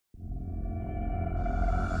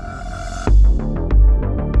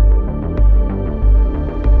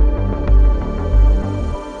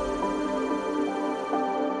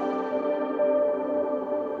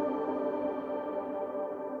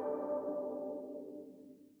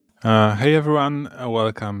Hey everyone,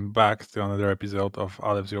 welcome back to another episode of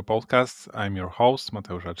Aleph Zero Podcast. I'm your host,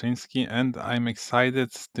 Mateusz Raczyński, and I'm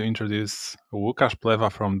excited to introduce Lukasz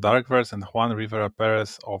Plewa from DRKVRS and Juan Rivera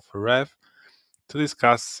Perez of Revv to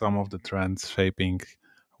discuss some of the trends shaping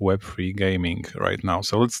Web3 gaming right now.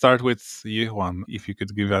 So let's start with you, Juan. If you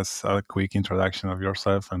could give us a quick introduction of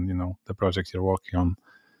yourself and the project you're working on.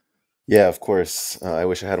 Yeah, of course. I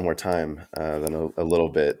wish I had more time than a little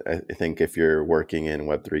bit. I think if you're working in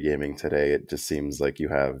Web3 gaming today, it just seems like you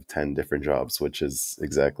have 10 different jobs, which is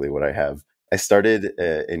exactly what I have. I started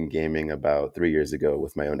in gaming about 3 years ago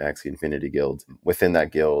with my own Axie Infinity guild. Within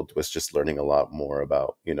that guild was just learning a lot more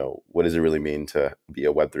about, what does it really mean to be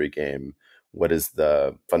a Web3 game? What is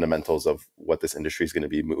the fundamentals of what this industry is going to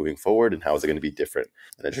be moving forward, and how is it going to be different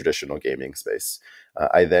in a traditional gaming space?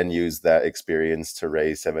 I then used that experience to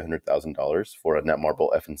raise $700,000 for a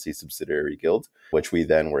Netmarble FNC subsidiary guild, which we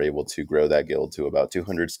then were able to grow that guild to about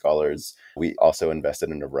 200 scholars. We also invested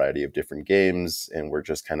in a variety of different games, and we're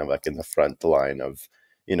just kind of like in the front line of,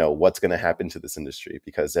 what's going to happen to this industry,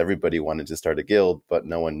 because everybody wanted to start a guild, but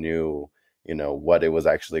no one knew what it was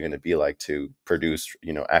actually going to be like to produce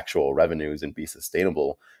actual revenues and be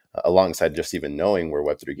sustainable, alongside just even knowing where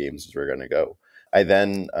Web3 games were going to go. I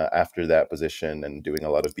then, after that position and doing a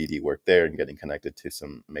lot of BD work there and getting connected to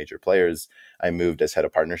some major players, I moved as head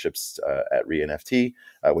of partnerships at ReNFT,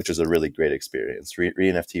 which was a really great experience.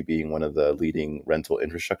 ReNFT being one of the leading rental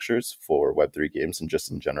infrastructures for Web3 games and just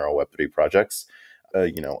in general Web3 projects.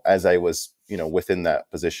 As I was, within that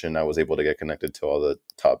position, I was able to get connected to all the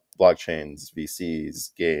top blockchains,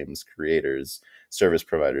 VCs, games, creators, service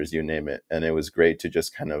providers, you name it. And it was great to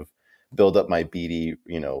just kind of build up my BD,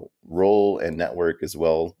 role and network as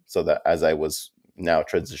well, so that as I was now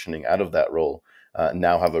transitioning out of that role,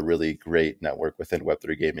 now have a really great network within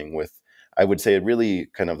Web3 gaming with, I would say, really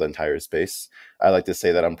kind of the entire space. I like to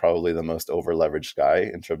say that I'm probably the most over leveraged guy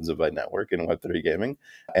in terms of my network in Web3 gaming.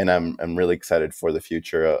 And I'm really excited for the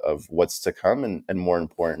future of what's to come, and more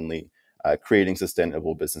importantly, creating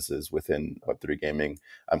sustainable businesses within Web3 gaming.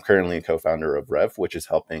 I'm currently a co-founder of Revv, which is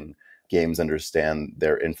helping games understand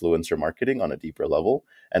their influencer marketing on a deeper level,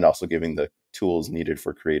 and also giving the tools needed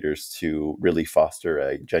for creators to really foster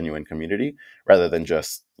a genuine community rather than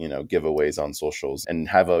just giveaways on socials, and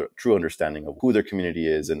have a true understanding of who their community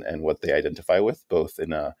is, and what they identify with, both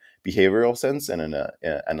in a behavioral sense and in a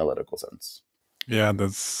analytical sense. Yeah,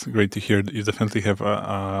 that's great to hear. You definitely have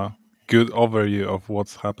a good overview of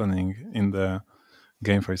what's happening in the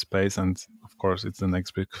GameFi space, and of course, it's the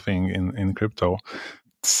next big thing in crypto.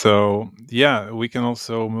 So yeah, we can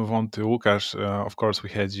also move on to Lukasz. Of course, we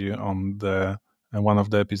had you on the one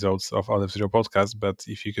of the episodes of Aleph Zero podcast, but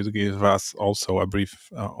if you could give us also a brief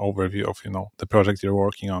overview of the project you're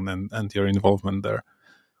working on and your involvement there.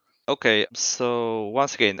 Okay, so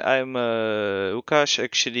once again, I'm Lukasz.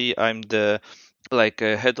 Actually, I'm the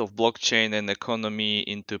head of blockchain and economy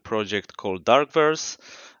into project called DRKVRS.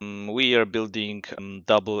 We are building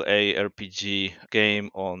AA RPG game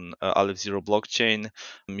on Aleph Zero blockchain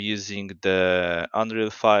using the Unreal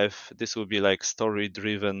 5. This will be like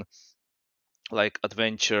story-driven, like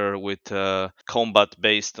adventure with combat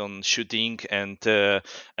based on shooting and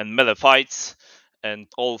melee fights, and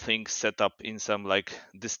all things set up in some like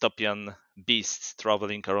dystopian beasts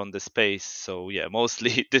traveling around the space. So yeah,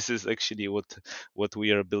 mostly this is actually what we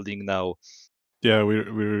are building now. Yeah,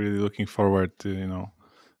 we're really looking forward to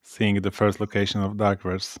seeing the first location of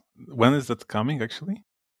Darkverse. When is that coming actually?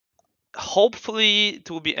 Hopefully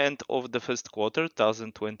it will be end of the first quarter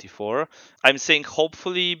 2024. I'm saying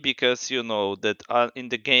hopefully because you know that in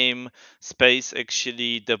the game space,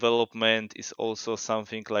 actually development is also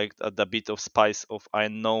something like a bit of spice of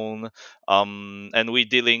unknown. And we're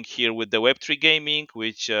dealing here with the Web3 gaming,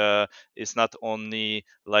 which is not only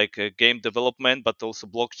like game development but also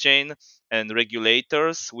blockchain and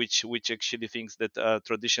regulators, which actually things that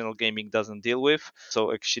traditional gaming doesn't deal with.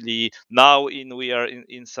 So actually now we are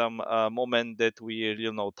in some moment that we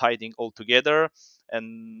are tidying all together,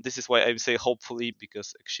 and this is why I say hopefully,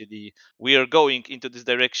 because actually we are going into this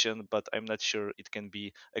direction, but I'm not sure it can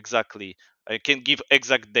be exactly, I can give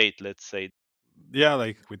exact date, let's say. Yeah,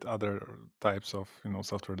 like with other types of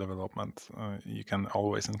software development, you can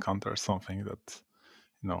always encounter something that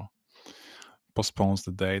you know postpones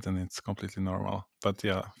the date, and it's completely normal. But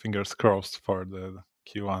yeah, fingers crossed for the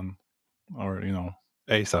Q1 or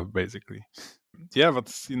ASAP basically. Yeah,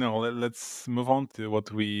 but let's move on to what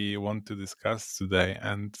we want to discuss today.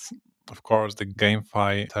 And of course, the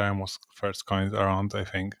GameFi term was first coined around, I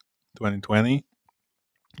think, 2020,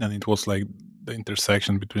 and it was like the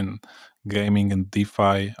intersection between gaming and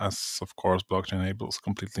DeFi, as of course blockchain enables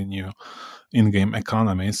completely new in-game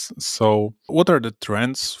economies. So what are the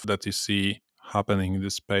trends that you see happening in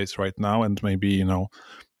this space right now? And maybe,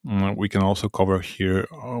 we can also cover here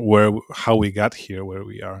how we got here, where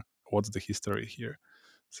we are, what's the history here.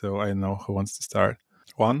 So I don't know who wants to start.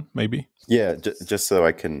 Juan, maybe? Yeah, just so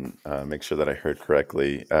I can make sure that I heard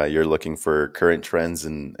correctly, you're looking for current trends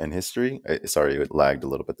and history? Sorry, it lagged a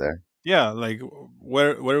little bit there. Yeah, like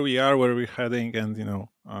where we are, where we're heading, and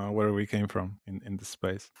where we came from in this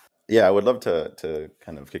space. Yeah, I would love to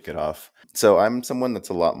kind of kick it off. So I'm someone that's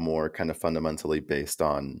a lot more kind of fundamentally based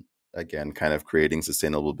on, again, kind of creating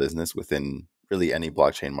sustainable business within really any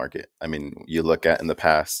blockchain market. I mean, you look at in the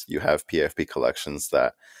past, you have PFP collections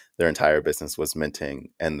that their entire business was minting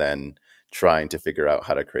and then trying to figure out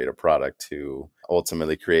how to create a product to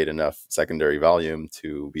ultimately create enough secondary volume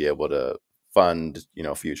to be able to fund,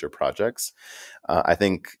 future projects. I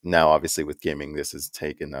think now, obviously, with gaming, this has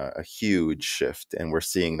taken a huge shift, and we're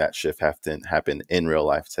seeing that shift have to happen in real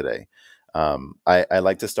life today. I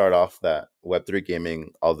like to start off that Web3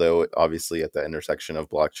 gaming, although obviously at the intersection of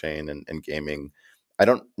blockchain and gaming, I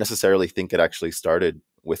don't necessarily think it actually started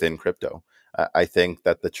within crypto. I think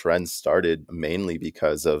that the trend started mainly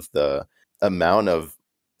because of the amount of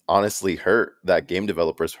honestly hurt that game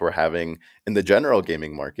developers were having in the general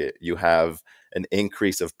gaming market. You have an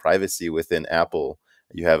increase of privacy within Apple.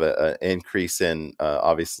 You have an increase in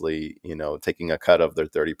obviously, taking a cut of their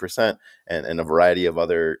 30% and a variety of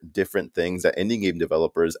other different things that indie game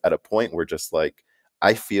developers at a point were just like,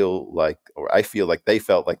 I feel like they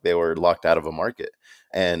felt like they were locked out of a market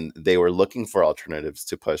and they were looking for alternatives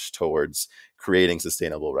to push towards creating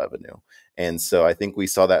sustainable revenue. And so I think we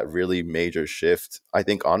saw that really major shift. I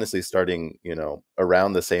think honestly, starting,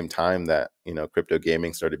 around the same time that, crypto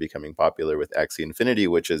gaming started becoming popular with Axie Infinity,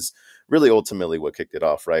 which is really ultimately what kicked it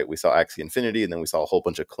off, right? We saw Axie Infinity and then we saw a whole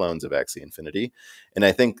bunch of clones of Axie Infinity. And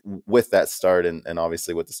I think with that start and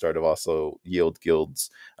obviously with the start of also yield guilds,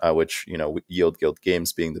 which, yield guild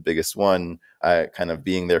games being the biggest one, kind of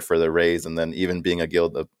being there for the raise and then even being a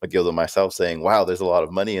guild of myself saying, wow, there's a lot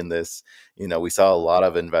of money in this. We saw a lot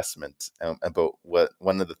of investment. But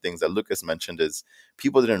one of the things that Lukasz mentioned is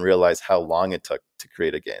people didn't realize how long it took to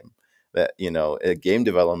create a game. That, a game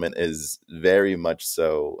development is very much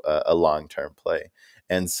so a long-term play.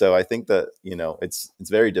 And so I think that, it's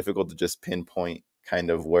very difficult to just pinpoint kind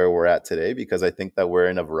of where we're at today, because I think that we're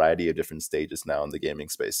in a variety of different stages now in the gaming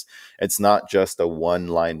space. It's not just a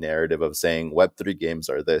one-line narrative of saying Web3 games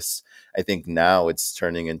are this. I think now it's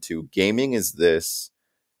turning into gaming is this,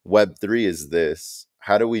 Web3 is this.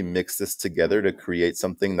 How do we mix this together to create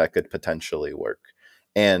something that could potentially work?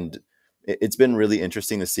 And it's been really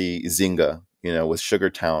interesting to see Zynga, with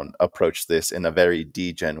Sugartown approach this in a very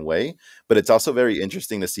degen way. But it's also very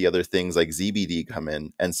interesting to see other things like ZBD come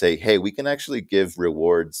in and say, hey, we can actually give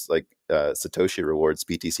rewards like Satoshi rewards,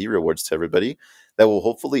 BTC rewards to everybody that will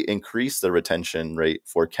hopefully increase the retention rate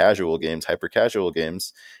for casual games, hyper casual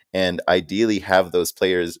games, and ideally have those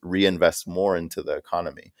players reinvest more into the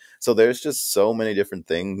economy. So there's just so many different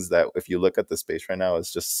things that if you look at the space right now,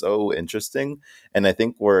 it's just so interesting. And I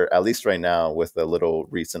think we're, at least right now, with the little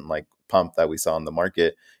recent like pump that we saw in the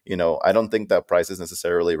market, I don't think that prices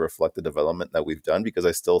necessarily reflect the development that we've done, because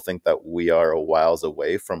I still think that we are a whiles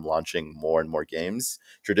away from launching more and more games.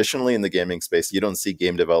 Traditionally in the gaming space, you don't see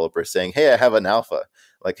game developers saying, hey, I have an alpha,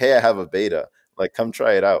 like, hey, I have a beta, like, come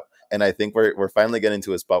try it out. And I think we're finally getting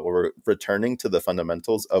to a spot where we're returning to the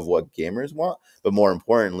fundamentals of what gamers want, but more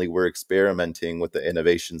importantly, we're experimenting with the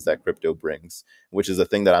innovations that crypto brings, which is the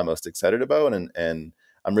thing that I'm most excited about. And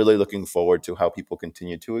I'm really looking forward to how people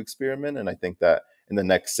continue to experiment. And I think that in the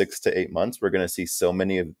next 6 to 8 months, we're going to see so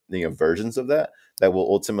many of the versions of that will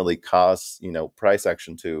ultimately cause, price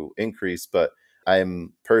action to increase. But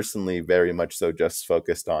I'm personally very much so just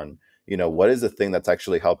focused on, what is the thing that's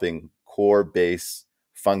actually helping core base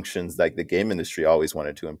functions like the game industry always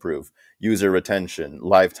wanted to improve: user retention,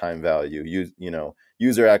 lifetime value,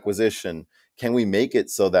 user acquisition. Can we make it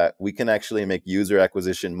so that we can actually make user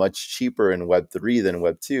acquisition much cheaper in Web3 than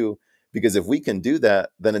Web2? Because if we can do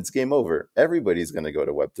that, then it's game over. Everybody's going to go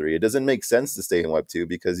to Web3. It doesn't make sense to stay in Web2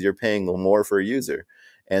 because you're paying more for a user.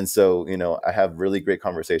 And so, I have really great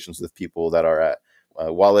conversations with people that are at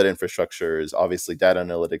wallet infrastructures, obviously data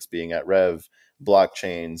analytics being at Revv,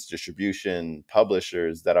 blockchains, distribution,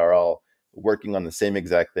 publishers that are all working on the same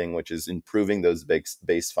exact thing, which is improving those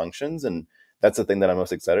base functions. And that's the thing that I'm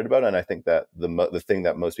most excited about. And I think that the thing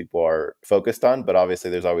that most people are focused on, but obviously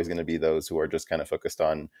there's always going to be those who are just kind of focused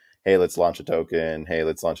on, hey, let's launch a token. Hey,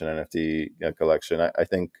 let's launch an NFT collection. I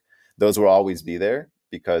think those will always be there.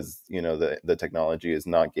 because the technology is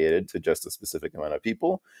not gated to just a specific amount of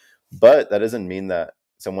people. But that doesn't mean that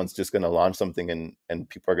someone's just going to launch something and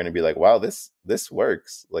people are going to be like, wow, this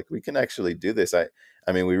works, like we can actually do this.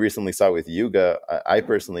 I mean, we recently saw with Yuga, I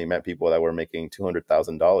personally met people that were making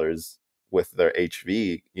 $200,000 with their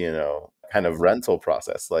HV, kind of rental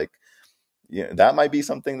process. Like, that might be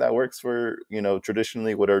something that works for,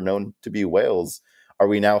 traditionally what are known to be whales. Are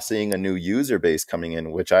we now seeing a new user base coming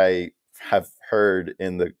in, which I have heard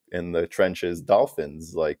in the trenches,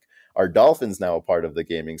 dolphins? Like, are dolphins now a part of the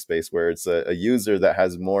gaming space where it's a user that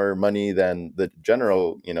has more money than the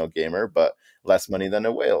general, gamer, but less money than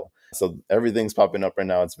a whale? So everything's popping up right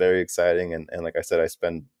now. It's very exciting. And like I said, I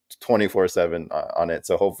spend 24/7 on it.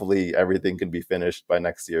 So hopefully everything can be finished by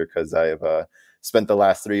next year, because I have spent the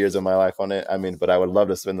last 3 years of my life on it. I mean, but I would love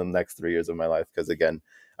to spend the next 3 years of my life, because again,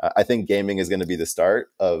 I think gaming is going to be the start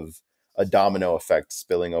of a domino effect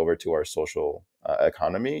spilling over to our social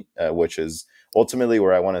economy, which is ultimately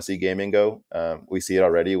where I want to see gaming go. We see it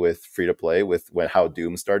already with free to play, with how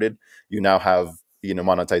Doom started. You now have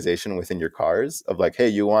monetization within your cars of like, hey,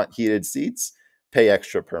 you want heated seats, pay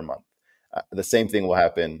extra per month. The same thing will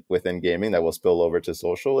happen within gaming that will spill over to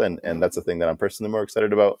social, and that's the thing that I'm personally more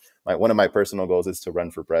excited about. One of my personal goals is to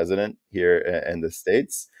run for president here in the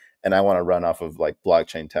States, and I want to run off of like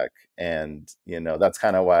blockchain tech, and that's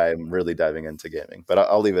kind of why I'm really diving into gaming. But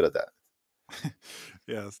I'll leave it at that.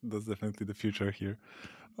 Yes, that's definitely the future here.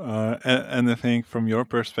 Anything from your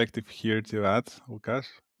perspective here to add, Lukasz?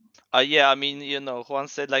 Yeah, I mean, Juan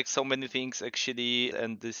said like so many things actually,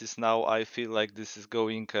 and this is now I feel like this is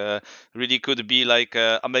going really could be like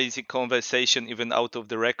amazing conversation even out of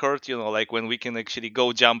the record, like when we can actually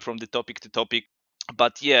go jump from the topic to topic.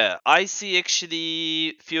 But yeah, I see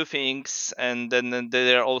actually few things, and then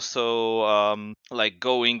they're also like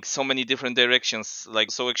going so many different directions. Like,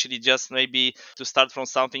 so actually, just maybe to start from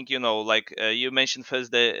something, like you mentioned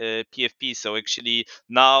first the PFP. So actually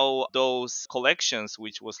now those collections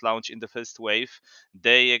which was launched in the first wave,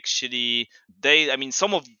 they actually I mean,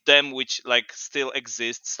 some of them which like still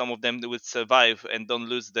exist, some of them would survive and don't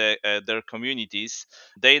lose their communities.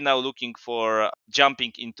 They now looking for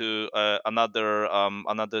jumping into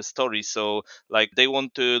another story. So like they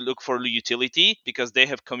want to look for utility because they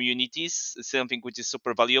have communities, something which is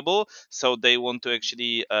super valuable. So they want to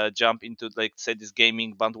actually jump into, like, say, this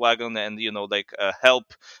gaming bandwagon and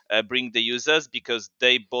help bring the users because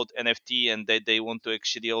they bought NFT and they want to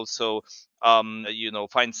actually also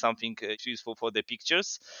find something useful for the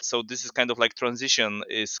pictures. So this is kind of like transition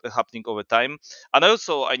is happening over time. And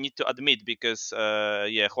also I need to admit, because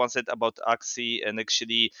Juan said about Axie, and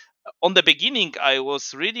actually on the beginning I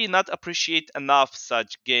was really not appreciate enough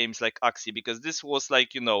such games like Axie, because this was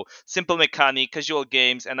like simple mechanic, casual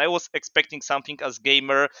games, and I was expecting something as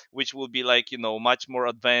gamer which will be like much more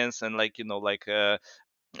advanced and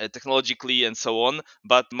technologically and so on.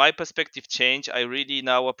 But my perspective changed. I really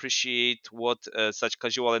now appreciate what such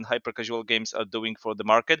casual and hyper casual games are doing for the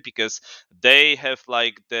market, because they have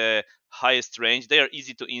like the highest range. They are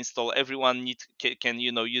easy to install. Everyone can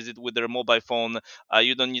use it with their mobile phone.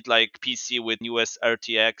 You don't need like PC with US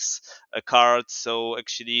RTX cards. So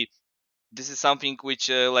actually this is something which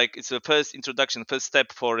like it's a first introduction, first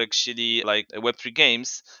step for actually like Web3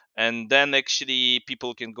 games, and then actually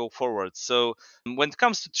people can go forward. So when it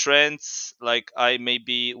comes to trends, like I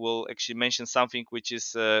maybe will actually mention something which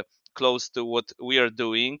is close to what we are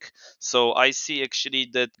doing. So I see actually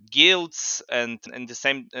that guilds and in the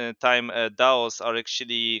same time DAOs are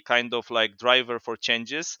actually kind of like driver for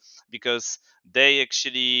changes, because they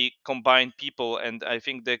actually combine people, and I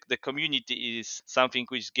think that the community is something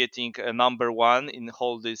which is getting number one in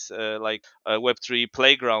whole this Web3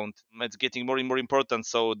 playground. It's getting more and more important.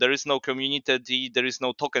 So there is no community, there is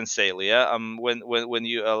no token sale. Yeah, when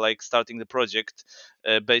you are like starting the project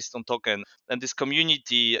based on token, and this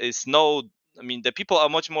community is no, I mean, the people are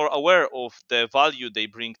much more aware of the value they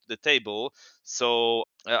bring to the table. So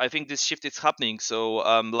I think this shift is happening. So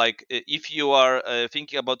if you are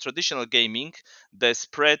thinking about traditional gaming, the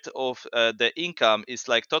spread of the income is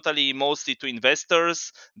like totally mostly to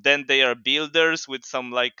investors. Then they are builders with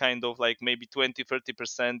some like kind of like maybe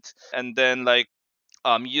 20-30%, and then like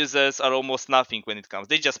users are almost nothing when it comes.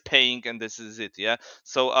 They just paying, and this is it. Yeah.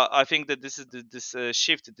 So I think that this is this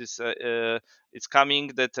shift. It's coming,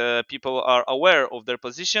 that people are aware of their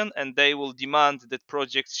position, and they will demand that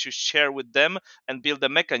projects should share with them and build a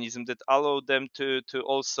mechanism that allow them to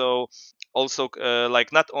also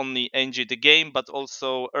like not only enjoy the game but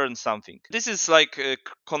also earn something. This is like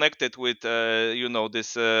connected with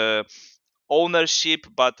this ownership,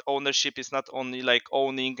 but ownership is not only like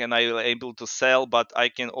owning and I will able to sell, but I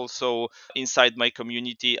can also inside my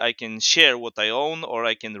community I can share what I own or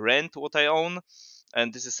I can rent what I own.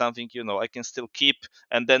 And this is something I can still keep,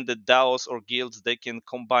 and then the DAOs or guilds, they can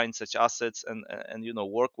combine such assets and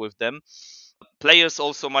work with them. Players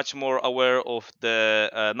also much more aware of the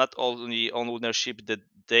not only ownership the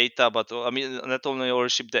data, but not only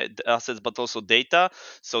ownership the assets but also data.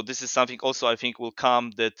 So this is something also I think will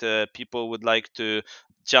come, that people would like to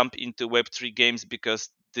jump into Web3 games because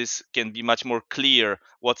this can be much more clear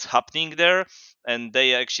what's happening there, and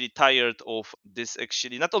they are actually tired of this.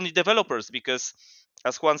 Actually, not only developers, because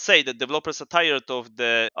as Juan said, the developers are tired of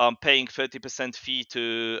the paying 30% fee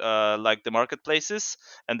to like the marketplaces,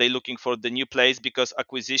 and they're looking for the new place because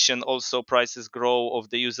acquisition also prices grow of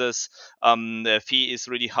the users. The fee is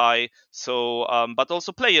really high. So, but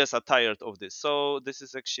also players are tired of this. So this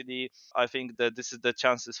is actually, I think that this is the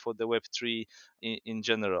chances for the Web3 in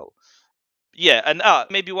general. Yeah, and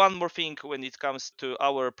maybe one more thing when it comes to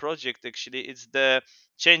our project, actually, it's the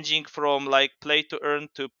changing from like play to earn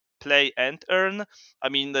to play and earn. I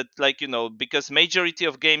mean that, like, because majority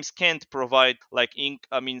of games can't provide like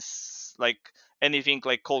like anything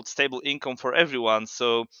like called stable income for everyone.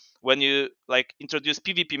 So when you like introduce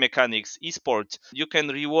PvP mechanics, esport, you can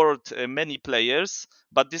reward many players,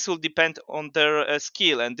 but this will depend on their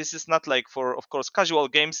skill, and this is not like for, of course, casual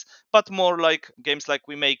games, but more like games like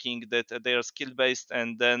we're making, that they are skill based,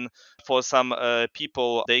 and then for some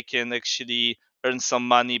people they can actually earn some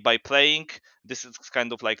money by playing. This is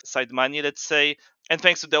kind of like side money, let's say. And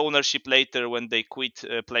thanks to the ownership later, when they quit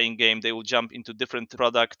playing game, they will jump into different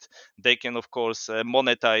product. They can, of course,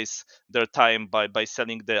 monetize their time by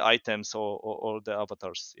selling the items or the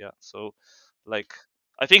avatars. Yeah, so like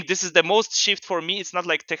I think this is the most shift for me. It's not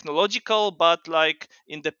like technological, but like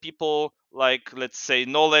in the people, like, let's say,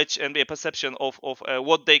 knowledge and the perception of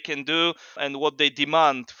what they can do and what they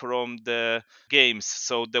demand from the games.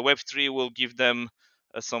 So the Web3 will give them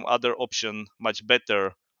some other option, much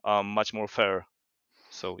better, much more fair.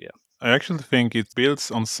 So yeah. I actually think it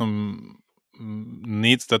builds on some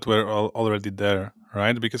needs that were already there,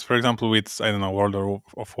 right? Because, for example, with, I don't know, World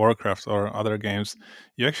of Warcraft or other games,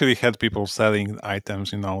 you actually had people selling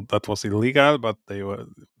items, that was illegal, but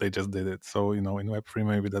they just did it. So, in Web3,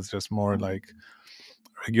 maybe that's just more like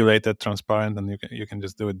regulated, transparent, and you can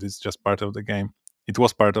just do it. It's just part of the game. It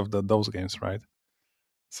was part of those games, right?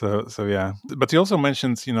 So yeah, but you also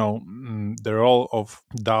mentioned, the role of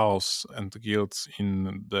DAOs and guilds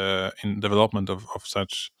in development of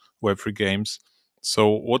such Web3 games. So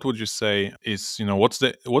what would you say is,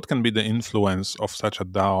 what can be the influence of such a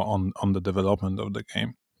DAO on the development of the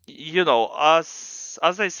game? As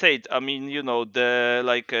I said, I mean, the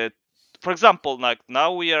like for example, like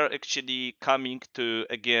now we are actually coming to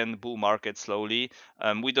again bull market slowly.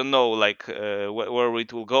 We don't know like where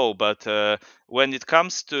it will go, but when it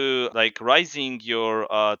comes to like rising your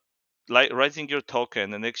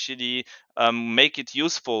token and actually make it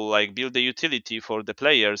useful, like build a utility for the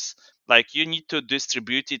players, like you need to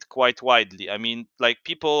distribute it quite widely. I mean, like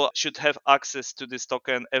people should have access to this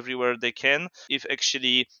token everywhere they can. If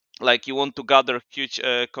actually like you want to gather huge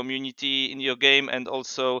community in your game, and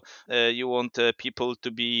also you want people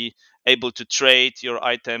to be able to trade your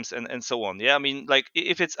items and so on. Yeah, I mean, like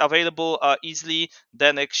if it's available easily,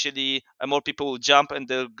 then actually more people will jump and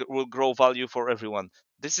they will grow value for everyone.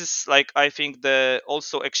 This is like, I think, the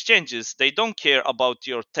also exchanges, they don't care about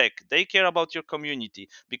your tech, they care about your community,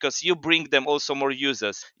 because you bring them also more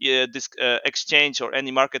users. Yeah, this exchange or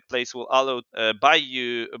any marketplace will allow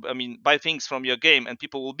buy things from your game, and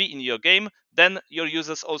people will be in your game, then your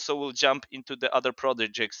users also will jump into the other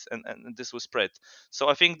projects, and this will spread. So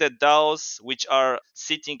I think that DAOs, which are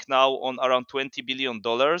sitting now on around $20 billion,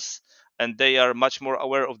 and they are much more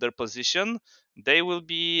aware of their position, they will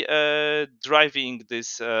be driving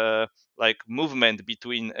this like movement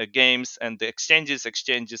between games and the exchanges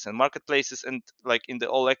and marketplaces, and like in the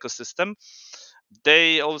whole ecosystem.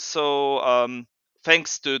 They also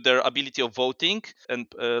thanks to their ability of voting and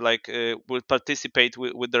will participate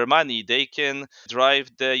with their money, they can drive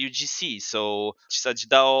the UGC. So such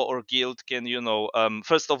DAO or guild can,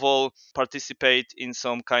 first of all, participate in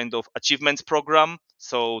some kind of achievements program,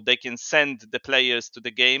 so they can send the players to the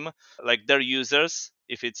game, like their users,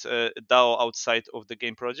 if it's a DAO outside of the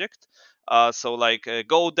game project. So like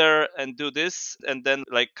go there and do this, and then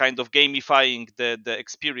like kind of gamifying the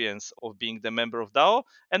experience of being the member of DAO.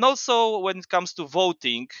 And also when it comes to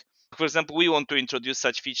voting, for example, we want to introduce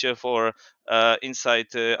such feature for inside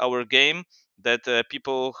our game, that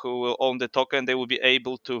people who will own the token, they will be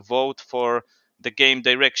able to vote for the game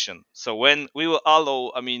direction. So when we will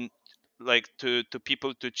allow, I mean, like to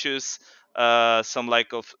people to choose some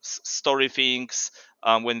like of story things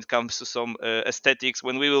when it comes to some aesthetics.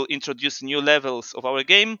 When we will introduce new levels of our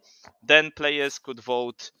game, then players could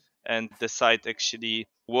vote and decide actually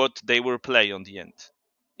what they will play on the end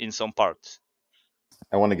in some parts.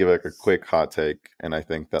 I want to give like a quick hot take, and I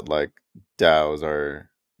think that like DAOs are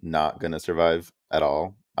not going to survive at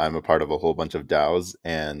all. I'm a part of a whole bunch of DAOs,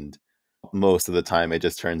 and most of the time it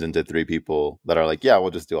just turns into three people that are like, yeah,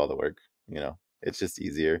 we'll just do all the work. It's just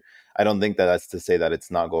easier. I don't think that that's to say that it's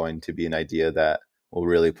not going to be an idea that will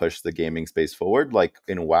really push the gaming space forward. Like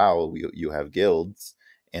in WoW, you have guilds,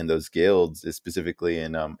 and those guilds is specifically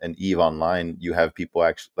in EVE Online, you have people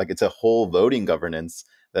actually like it's a whole voting governance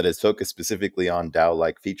that is focused specifically on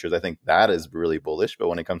DAO-like features. I think that is really bullish. But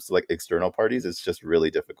when it comes to like external parties, it's just really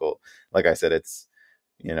difficult. Like I said, it's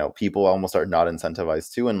people almost are not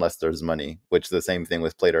incentivized to unless there's money, which the same thing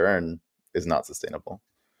with play to earn is not sustainable.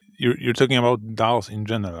 You're talking about DAOs in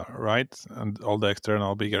general, right? And all the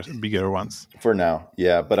external bigger ones. For now,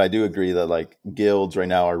 yeah. But I do agree that like guilds right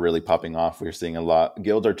now are really popping off. We're seeing a lot.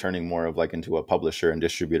 Guilds are turning more of like into a publisher and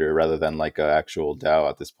distributor rather than like an actual DAO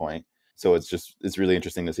at this point. So it's really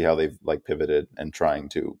interesting to see how they've like pivoted and trying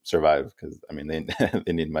to survive, because I mean they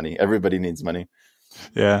they need money. Everybody needs money.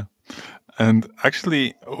 Yeah. And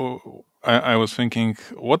actually, I was thinking,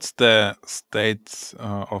 what's the state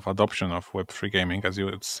of adoption of Web3 gaming as you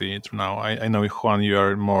would see it now? I know, Juan, you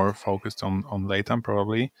are more focused on LATAM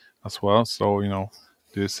probably as well. So,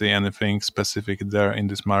 do you see anything specific there in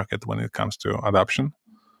this market when it comes to adoption?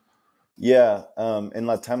 Yeah. In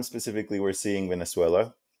Latam specifically, we're seeing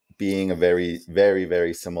Venezuela being a very, very,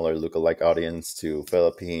 very similar lookalike audience to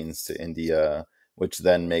Philippines, to India, which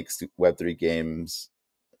then makes Web3 games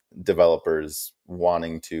developers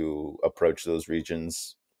wanting to approach those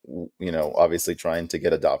regions, obviously trying to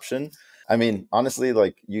get adoption. I mean, honestly,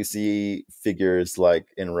 like you see figures like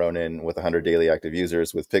in Ronin with 100 daily active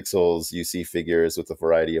users, with Pixels, you see figures with a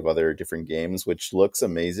variety of other different games, which looks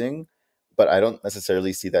amazing. But I don't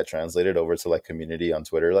necessarily see that translated over to like community on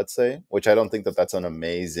Twitter, let's say, which I don't think that that's an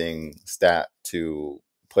amazing stat to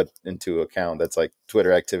put into account. That's like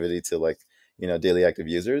Twitter activity to like, daily active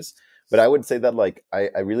users. But I would say that like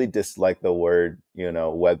I really dislike the word,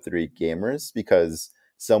 Web3 gamers, because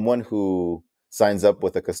someone who signs up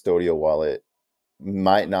with a custodial wallet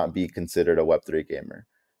might not be considered a Web3 gamer.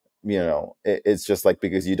 It's just like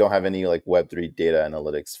because you don't have any like Web3 data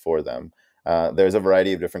analytics for them. There's a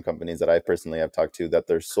variety of different companies that I personally have talked to that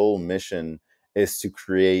their sole mission is to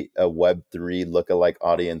create a Web3 lookalike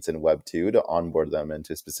audience in Web2 to onboard them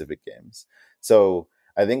into specific games. So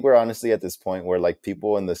I think we're honestly at this point where like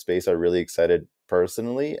people in the space are really excited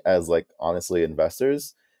personally as like honestly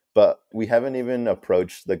investors, but we haven't even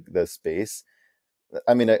approached the space.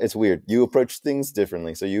 I mean, it's weird. You approach things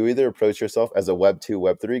differently. So you either approach yourself as a Web2,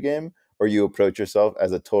 Web3 game, or you approach yourself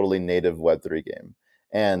as a totally native Web3 game.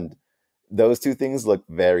 And those two things look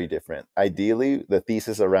very different. Ideally, the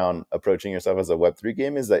thesis around approaching yourself as a Web3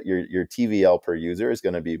 game is that your TVL per user is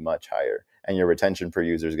going to be much higher and your retention per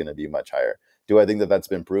user is going to be much higher. Do I think that that's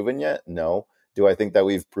been proven yet? No. Do I think that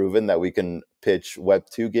we've proven that we can pitch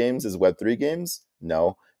Web2 games as Web3 games?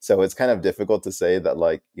 No. So it's kind of difficult to say that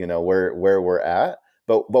like, where we're at.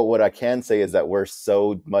 But what I can say is that we're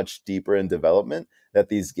so much deeper in development that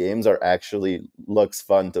these games are actually looks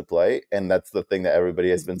fun to play. And that's the thing that everybody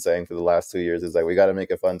has been saying for the last 2 years is like, we got to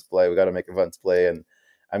make it fun to play. We got to make it fun to play. And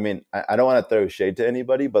I mean, I don't want to throw shade to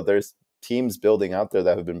anybody, but there's teams building out there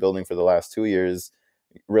that have been building for the last 2 years,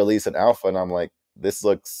 release an alpha. And I'm like, this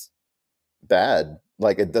looks bad.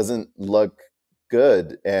 Like it doesn't look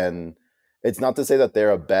good. And it's not to say that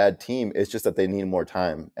they're a bad team. It's just that they need more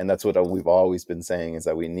time. And that's what we've always been saying is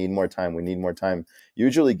that we need more time. We need more time.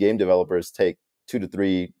 Usually game developers take 2 to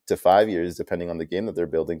 3 to 5 years, depending on the game that they're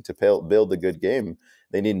building, to build a good game.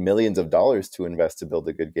 They need millions of dollars to invest to build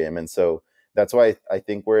a good game. And so that's why I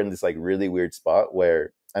think we're in this like really weird spot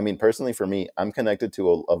where, I mean, personally for me, I'm connected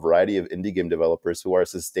to a variety of indie game developers who are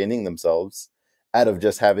sustaining themselves out of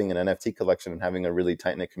just having an NFT collection and having a really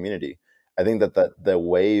tight-knit community. I think that the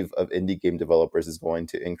wave of indie game developers is going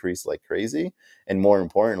to increase like crazy. And more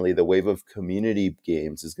importantly, the wave of community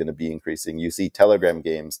games is going to be increasing. You see Telegram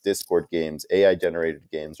games, Discord games, AI-generated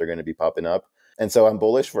games are going to be popping up. And so I'm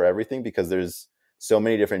bullish for everything because there's so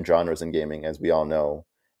many different genres in gaming, as we all know.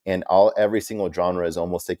 And every single genre is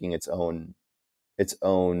almost taking its own,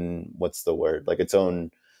 what's the word? Like its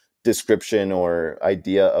own description or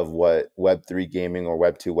idea of what Web3 gaming or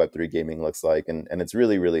Web2, Web3 gaming looks like. And it's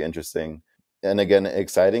really, really interesting. And again,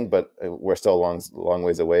 exciting, but we're still a long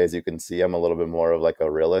ways away. As you can see, I'm a little bit more of like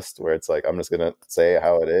a realist where it's like, I'm just going to say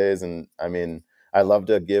how it is. And I mean, I love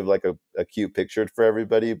to give like a cute picture for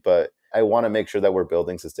everybody, but I want to make sure that we're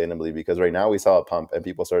building sustainably, because right now we saw a pump and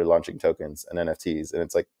people started launching tokens and NFTs, and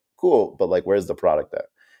it's like, cool, but like, where's the product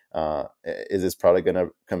at? Is this product going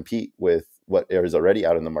to compete with what is already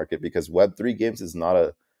out in the market? Because Web3 games is not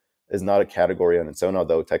a category on its own,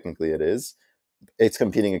 although technically it is. It's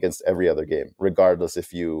competing against every other game, regardless if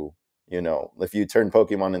if you turn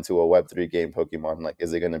Pokemon into a Web3 game Pokemon, like,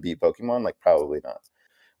 is it going to beat Pokemon? Like, probably not.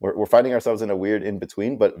 We're finding ourselves in a weird in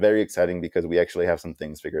between, but very exciting because we actually have some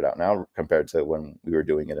things figured out now compared to when we were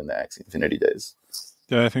doing it in the Axie Infinity days.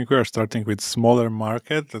 Yeah, I think we are starting with smaller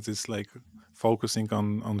market that is like focusing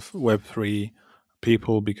on Web3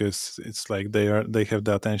 people, because it's like they have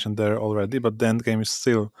the attention there already, but the end game is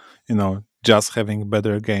still, just having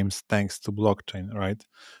better games thanks to blockchain, right?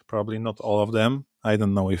 Probably not all of them. I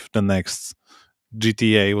don't know if the next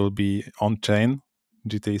GTA will be on chain,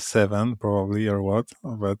 GTA 7 probably, or what,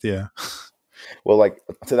 but yeah. Well, like,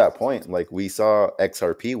 to that point, like, we saw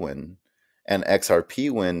XRP win, and XRP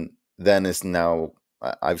win then is now,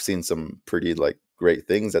 I've seen some pretty like great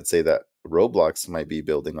things that say that Roblox might be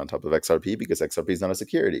building on top of XRP because XRP is not a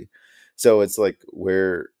security. So it's like,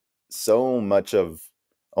 where so much of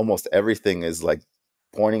almost everything is like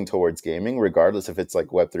pointing towards gaming, regardless if it's like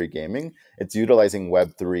Web3 gaming, it's utilizing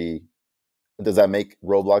Web3. Does that make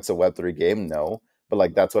Roblox a Web3 game? No. But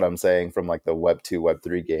like, that's what I'm saying from like the Web2,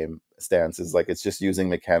 Web3 game stance, is like, it's just using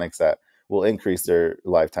mechanics that will increase their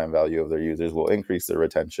lifetime value of their users, will increase their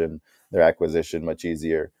retention, their acquisition much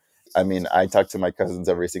easier. I mean, I talk to my cousins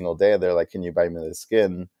every single day. They're like, can you buy me this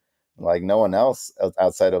skin? Like, no one else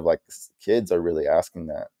outside of like kids are really asking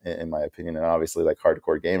that, in my opinion. And obviously like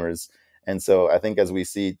hardcore gamers. And so I think as we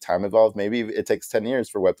see time evolve, maybe it takes 10 years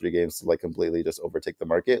for Web3 games to like completely just overtake the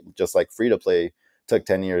market, just like free to play took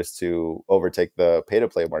 10 years to overtake the pay to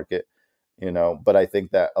play market, But I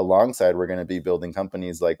think that alongside, we're going to be building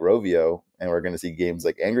companies like Rovio, and we're going to see games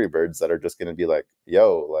like Angry Birds that are just going to be like,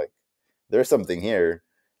 yo, like, there's something here.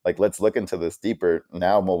 Like, let's look into this deeper.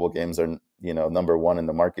 Now mobile games are, number one in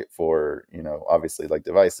the market for, obviously like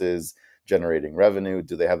devices, generating revenue.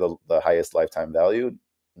 Do they have the highest lifetime value?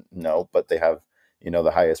 No, but they have,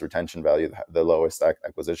 the highest retention value, the lowest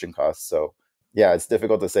acquisition costs. So yeah, it's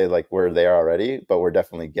difficult to say like we're there already, but we're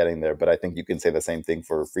definitely getting there. But I think you can say the same thing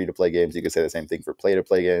for free to play games. You can say the same thing for play to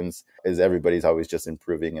play games. Is everybody's always just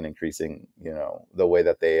improving and increasing, the way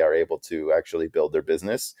that they are able to actually build their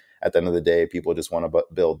business. At the end of the day, people just want to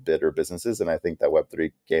build better businesses, and I think that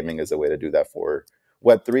Web3 gaming is a way to do that. For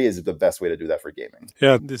Web3 is the best way to do that for gaming.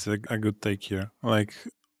 Yeah, this is a good take here. Like,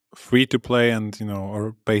 free to play and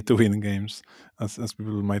or pay to win games, as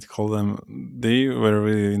people might call them, they were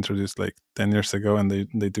really introduced like 10 years ago, and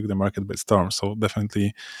they took the market by storm. So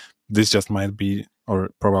definitely this just might be, or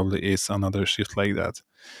probably is, another shift like that.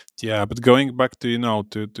 Yeah, but going back to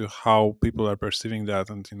to how people are perceiving that,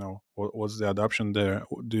 and what's the adoption there,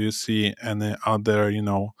 do you see any other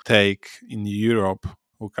take in Europe,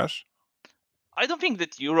 Lukasz? I don't think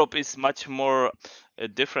that Europe is much more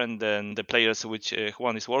different than the players which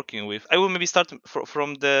Juan is working with. I will maybe start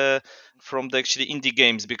from the actually indie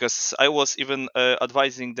games, because I was even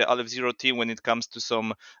advising the Aleph Zero team when it comes to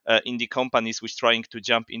some indie companies which trying to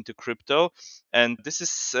jump into crypto, and this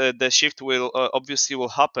is the shift will obviously will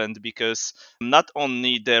happen, because not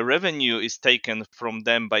only the revenue is taken from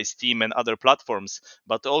them by Steam and other platforms,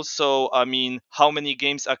 but also, I mean, how many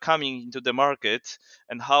games are coming into the market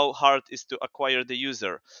and how hard is to acquire the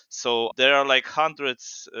user. So there are like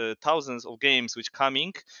hundreds, thousands of games which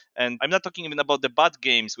coming, and I'm not talking even about the bad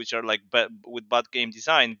games which are like with bad game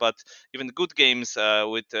design, but even good games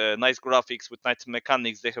with nice graphics, with nice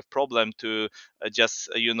mechanics. They have problem to just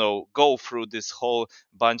go through this whole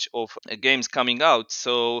bunch of games coming out.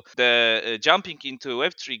 So the jumping into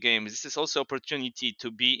Web3 games, this is also opportunity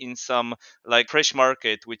to be in some like fresh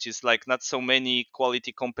market, which is like not so many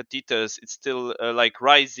quality competitors. It's still like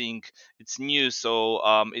rising, it's new, so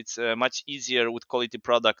it's much easier with quality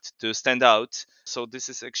product to stand out. So this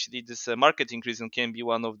is actually this market increase, and can be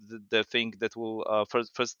one of the thing that will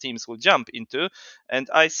first teams will jump into. And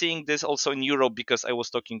I think this also in Europe, because I was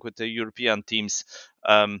talking with the European teams.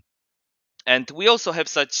 And we also have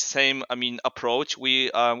such same, I mean, approach. We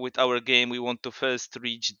with our game, we want to first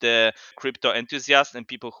reach the crypto enthusiasts and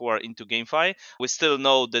people who are into GameFi. We still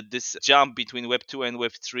know that this jump between Web 2 and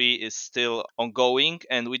Web 3 is still ongoing,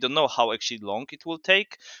 and we don't know how actually long it will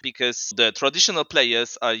take, because the traditional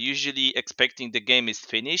players are usually expecting the game is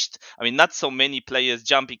finished. I mean, not so many players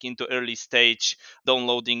jumping into early stage,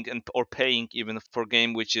 downloading and or paying even for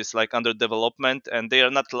game which is like under development, and they are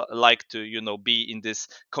not like to be in this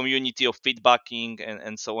community of feedbacking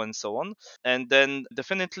and so on and so on. And then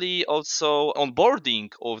definitely also onboarding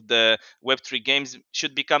of the Web3 games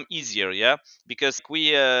should become easier, yeah, because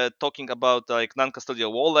we talking about like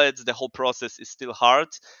non-custodial wallets, the whole process is still hard,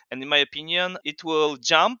 and in my opinion it will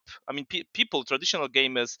jump. I mean, people, traditional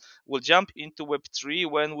gamers, will jump into Web3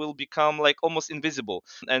 when will become like almost invisible.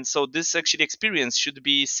 And so this actually experience should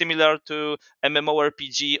be similar to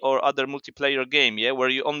MMORPG or other multiplayer game, yeah, where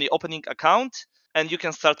you only opening account and you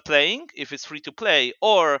can start playing if it's free to play,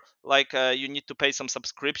 or like you need to pay some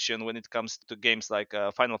subscription when it comes to games like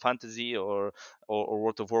Final Fantasy or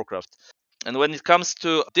World of Warcraft. And when it comes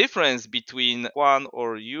to difference between Juan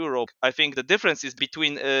or Europe, I think the difference is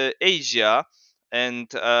between Asia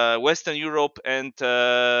and Western Europe and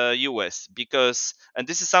US, because, and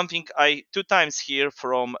this is something I two times hear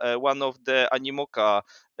from one of the Animoca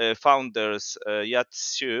founders,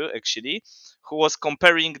 Yatsu, actually, who was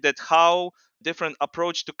comparing that how different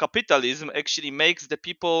approach to capitalism actually makes the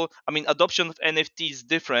people, I mean, adoption of NFTs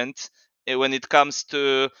different when it comes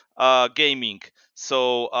to gaming.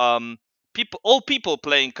 So all people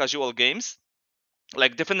playing casual games,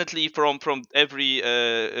 like definitely from every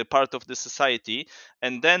part of the society.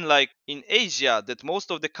 And then like in Asia, that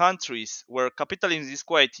most of the countries where capitalism is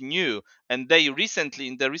quite new and they recently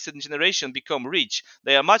in the recent generation become rich,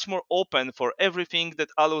 they are much more open for everything that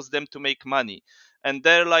allows them to make money. And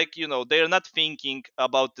they're like, they're not thinking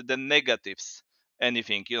about the negatives,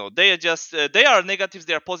 anything, they are just they are negatives,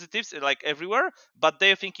 they are positives, like everywhere, but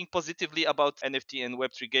they're thinking positively about NFT and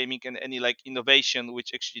Web3 gaming and any like innovation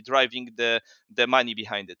which actually driving the money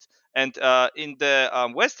behind it. And in the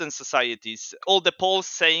Western societies, all the polls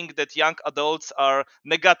saying that young adults are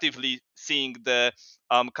negatively seeing the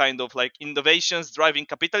kind of like innovations driving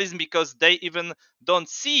capitalism, because they even don't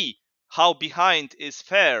see how behind is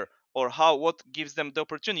fair or how what gives them the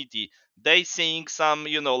opportunity. They seeing some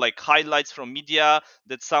like highlights from media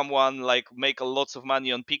that someone like make a lots of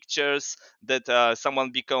money on pictures, that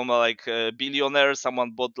someone become like a billionaire,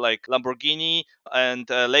 someone bought like Lamborghini, and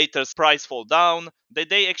later price fall down.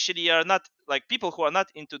 They actually are not like people who are not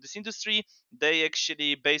into this industry. They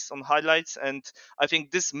actually based on highlights. And I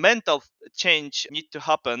think this mental change need to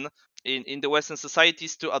happen in the Western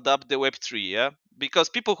societies to adopt the Web3, yeah, because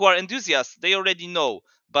people who are enthusiasts, they already know.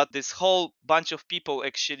 But this whole bunch of people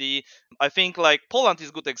actually, I think like Poland is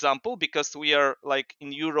a good example, because we are like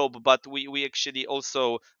in Europe, but we actually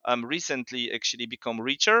also recently actually become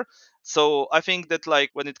richer. So I think that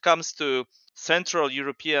like when it comes to Central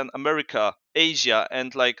European America, Asia,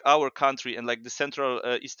 and like our country and like the Central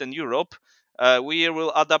Eastern Europe, we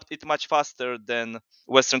will adapt it much faster than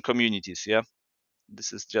Western communities. Yeah,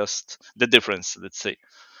 this is just the difference, let's say.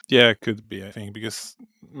 Yeah, it could be, I think, because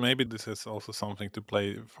maybe this is also something to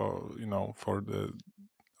play for, for the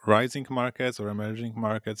rising markets or emerging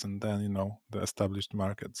markets, and then, the established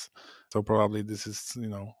markets. So probably this is,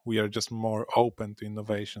 we are just more open to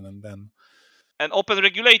innovation, and then. And open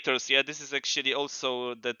regulators, yeah, this is actually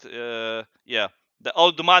also that, yeah, the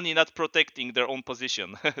old money not protecting their own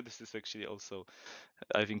position. This is actually also,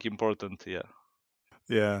 I think, important, yeah.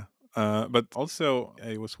 Yeah, but also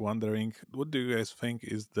I was wondering, what do you guys think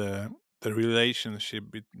is the relationship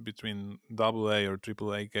between AA or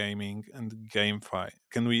AAA gaming and GameFi?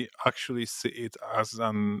 Can we actually see it as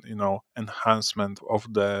an enhancement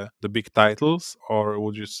of the big titles, or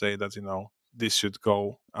would you say that this should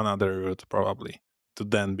go another route probably to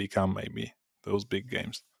then become maybe those big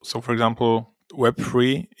games? So, for example,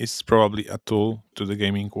 Web3 is probably a tool to the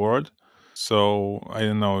gaming world. So I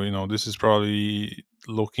don't know, this is probably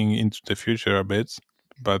looking into the future a bit,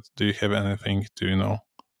 but do you have anything to,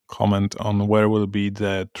 comment on where will be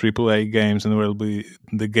the AAA games and where will be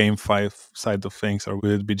the GameFi side of things, or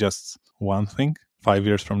will it be just one thing 5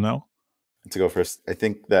 years from now? To go first, I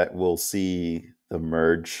think that we'll see the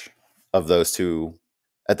merge of those two.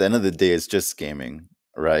 At the end of the day, it's just gaming,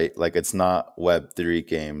 right? Like it's not Web3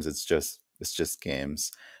 games, it's just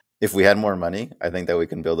games. If we had more money, I think that we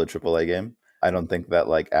can build a AAA game. I don't think that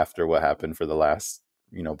like after what happened for the last,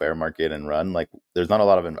 bear market and run, like there's not a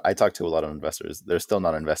lot of I talked to a lot of investors. They're still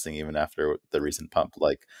not investing even after the recent pump.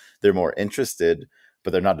 Like they're more interested,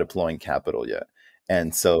 but they're not deploying capital yet.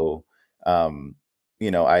 And so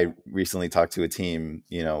I recently talked to a team,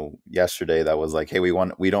 yesterday that was like, hey,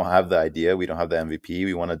 we don't have the idea, we don't have the MVP,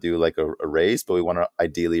 we want to do like a raise, but we want to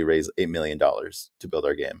ideally raise $8 million to build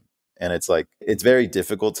our game. And it's like, it's very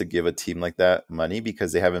difficult to give a team like that money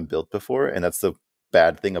because they haven't built before. And that's the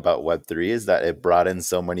bad thing about Web3 is that it brought in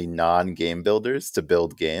so many non-game builders to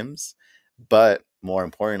build games. But more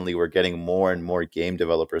importantly, we're getting more and more game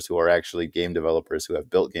developers who are actually game developers who have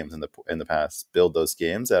built games in the past, build those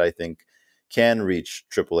games that I think can reach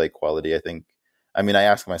AAA quality. I mean, I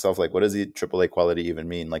ask myself, like, what does the AAA quality even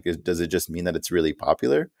mean? Like, does it just mean that it's really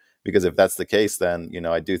popular? Because if that's the case, then,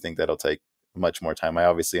 I do think that'll take much more time. I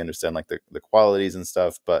obviously understand like the qualities and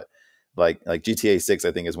stuff, but like GTA 6,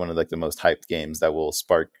 I think, is one of like the most hyped games that will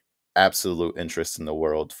spark absolute interest in the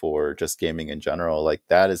world for just gaming in general. Like,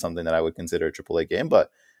 that is something that I would consider a AAA game,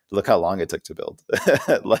 but look how long it took to build.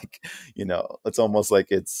 Like, it's almost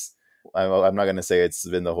like I'm not going to say it's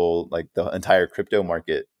been the whole, like the entire crypto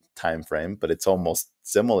market time frame, but it's almost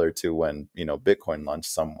similar to when, Bitcoin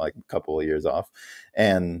launched, some like a couple of years off.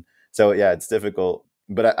 And so, yeah, it's difficult.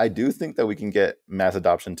 But I do think that we can get mass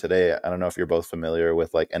adoption today. I don't know if you're both familiar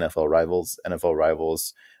with like NFL Rivals. NFL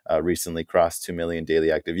Rivals recently crossed 2 million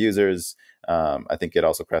daily active users. I think it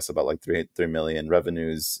also crossed about like 3 million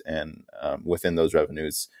revenues. And within those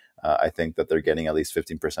revenues, I think that they're getting at least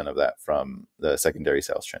 15% of that from the secondary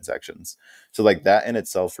sales transactions. So like that in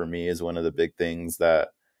itself for me is one of the big things that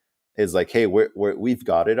is like, hey, we've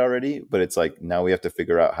got it already, but it's like now we have to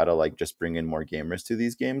figure out how to like just bring in more gamers to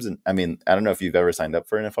these games. And I mean, I don't know if you've ever signed up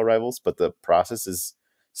for NFL Rivals, but the process is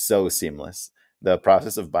so seamless. The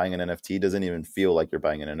process of buying an NFT doesn't even feel like you're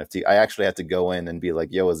buying an NFT. I actually had to go in and be like,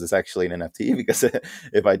 yo, is this actually an NFT? Because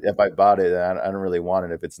if I bought it, I don't really want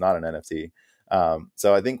it if it's not an NFT.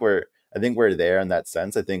 So I think we're there in that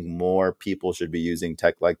sense. I think more people should be using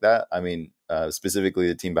tech like that. I mean, specifically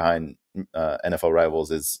the team behind NFL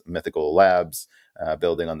Rivals is Mythical Labs,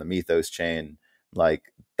 building on the Mythos chain.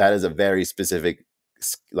 Like, that is a very specific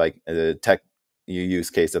like tech use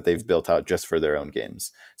case that they've built out just for their own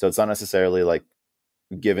games. So it's not necessarily like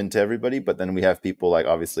given to everybody, but then we have people like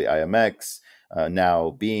obviously IMX, now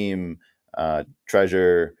Beam,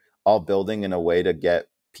 Treasure, all building in a way to get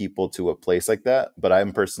people to a place like that. But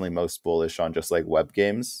I'm personally most bullish on just like web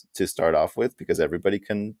games to start off with, because everybody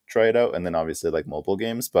can try it out, and then obviously like mobile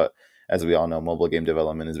games. But as we all know, mobile game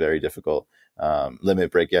development is very difficult.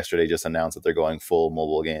 Limit Break yesterday just announced that they're going full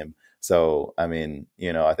mobile game. So I mean,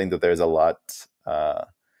 I think that there's a lot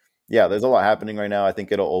there's a lot happening right now. I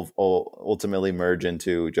think it'll ultimately merge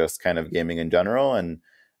into just kind of gaming in general. And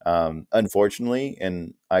unfortunately,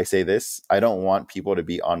 and I say this, I don't want people to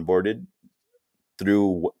be onboarded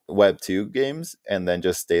through Web 2 games and then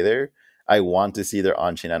just stay there. I want to see their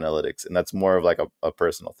on-chain analytics, and that's more of like a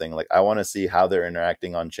personal thing. Like, I want to see how they're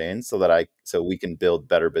interacting on chain so we can build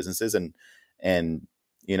better businesses and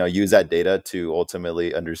use that data to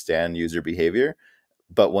ultimately understand user behavior.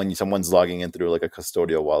 But when someone's logging in through like a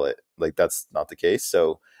custodial wallet, like, that's not the case.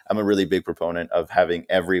 So I'm a really big proponent of having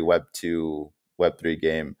every Web 2, Web 3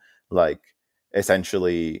 game like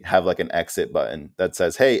essentially have like an exit button that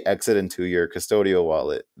says, hey, exit into your custodial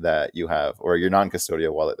wallet that you have, or your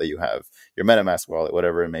non-custodial wallet that you have, your MetaMask wallet,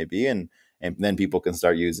 whatever it may be. And then people can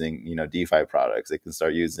start using, DeFi products. They can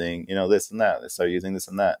start using, this and that. They start using this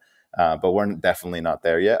and that. But we're definitely not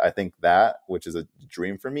there yet. I think that, which is a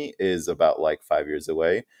dream for me, is about like 5 years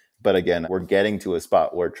away. But again, we're getting to a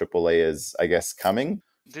spot where AAA is, I guess, coming.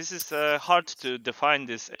 This is hard to define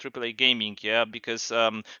this AAA gaming, yeah, because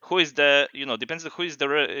who is the, depends on who is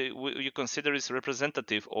the you consider is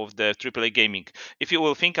representative of the AAA gaming. If you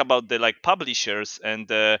will think about the like publishers and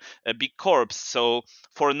big corps, so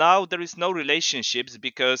for now there is no relationships,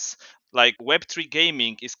 because like Web3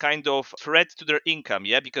 gaming is kind of threat to their income,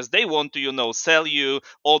 yeah, because they want to, sell you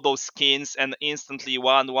all those skins and instantly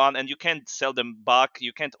one, and you can't sell them back,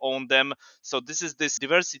 you can't own them. So this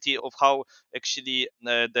diversity of how actually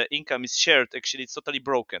the income is shared, actually it's totally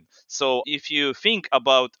broken. So if you think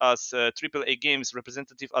about us AAA games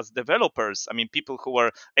representative as developers, I mean people who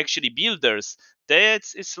are actually builders, that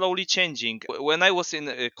is slowly changing. When I was in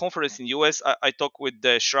a conference in US, I talked with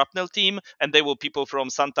the Shrapnel team, and they were people from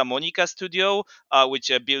Santa Monica studio, which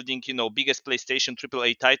are building, biggest PlayStation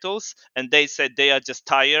AAA titles, and they said they are just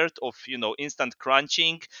tired of, instant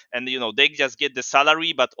crunching, and they just get the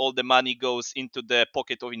salary, but all the money goes into the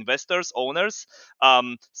pocket of investors, owners.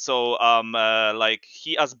 Like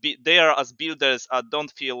they are as builders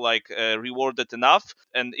don't feel like rewarded enough,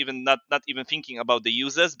 and even not even thinking about the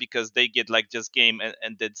users, because they get like just game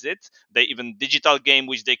and that's it. They even digital game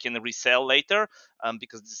which they can resell later,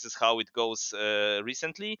 because this is how it goes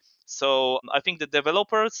recently. So I think the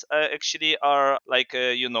developers actually are like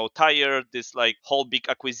tired this like whole big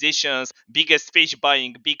acquisitions, biggest fish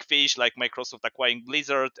buying big fish, like Microsoft acquiring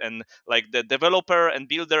Blizzard, and like the developer and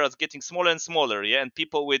builder is getting smaller and smaller, yeah, and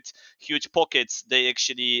people with huge pockets, they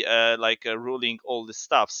actually ruling all this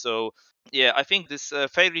stuff. So yeah, I think this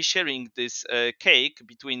fairly sharing this cake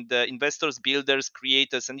between the investors, builders,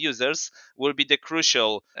 creators, and users will be the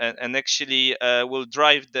crucial, and actually will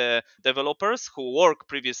drive the developers who work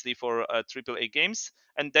previously for AAA games,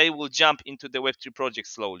 and they will jump into the Web3 project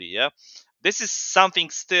slowly. Yeah, this is something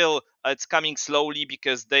still it's coming slowly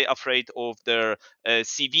because they afraid of their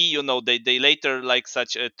CV. You know, they later, like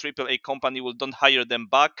such a AAA company will don't hire them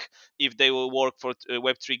back if they will work for a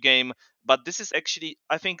Web3 game. But this is actually,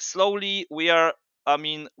 I think, slowly we are. I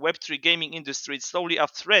mean, Web3 gaming industry is slowly a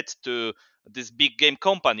threat to these big game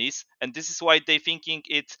companies, and this is why they thinking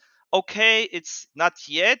it okay. It's not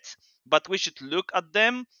yet, but we should look at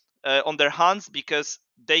them on their hands because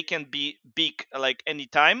they can be big like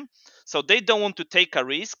anytime. So they don't want to take a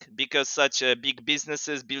risk because such big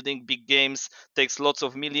businesses building big games takes lots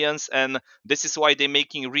of millions, and this is why they're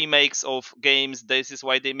making remakes of games. This is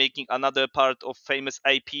why they're making another part of famous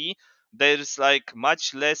IP. There's like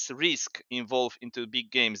much less risk involved into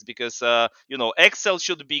big games because Excel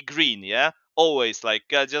should be green, yeah, always, like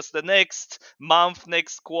just the next month,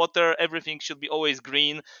 next quarter, everything should be always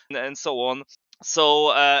green, and so on. So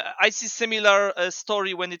I see similar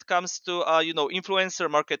story when it comes to influencer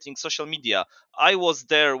marketing, social media. I was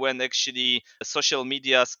there when actually social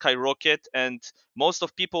media skyrocket, and most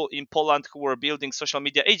of people in Poland who were building social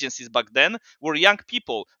media agencies back then were young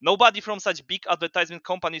people. Nobody from such big advertisement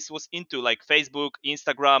companies was into like Facebook,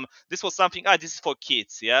 Instagram. This was something, this is for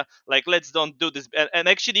kids, yeah, like let's don't do this. And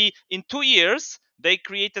actually in 2 years they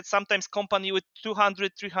created sometimes company with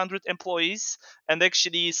 200, 300 employees, and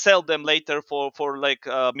actually sell them later for like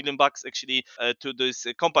 $1 million actually to these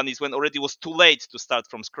companies when already was too late to start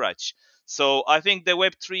from scratch. So I think the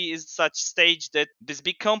Web3 is such stage that these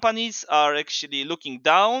big companies are actually looking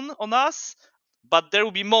down on us, but there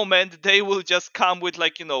will be moment they will just come with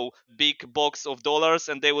like big box of dollars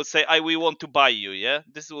and they will say, we want to buy you. Yeah,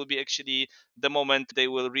 this will be actually the moment they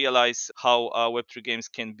will realize how Web3 games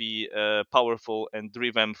can be powerful and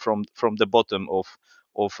driven from the bottom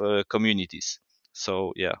of communities.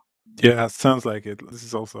 So yeah. Yeah, sounds like it. This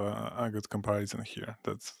is also a good comparison here.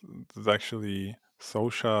 That's actually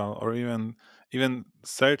social, or even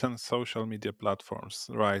certain social media platforms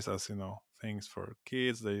rise as things for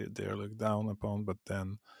kids. They're looked down upon, but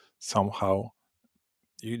then somehow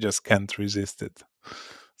you just can't resist it.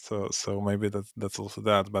 So maybe that's also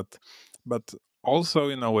that. But also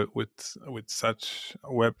with such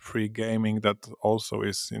Web3 gaming that also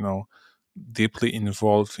is deeply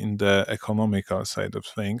involved in the economical side of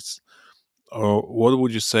things. What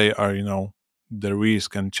would you say are the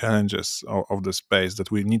risk and challenges of the space that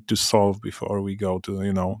we need to solve before we go to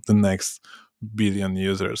the next billion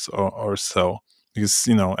users or so? Because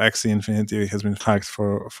Axie Infinity has been hacked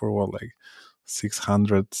for what, like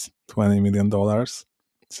 $620 million.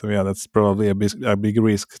 So yeah, that's probably a big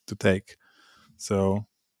risk to take. So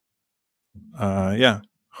yeah,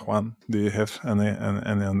 Juan, do you have any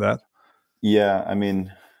on that? Yeah, I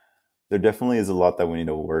mean, there definitely is a lot that we need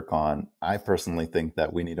to work on. I personally think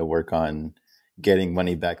that we need to work on getting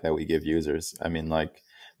money back that we give users. I mean, like,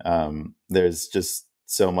 there's just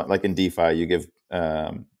so much, like in DeFi, you give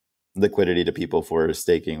liquidity to people for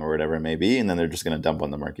staking or whatever it may be, and then they're just going to dump on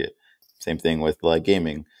the market. Same thing with like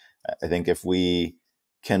gaming. I think if we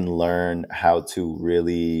can learn how to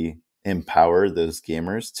really empower those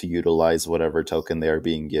gamers to utilize whatever token they are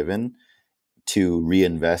being given to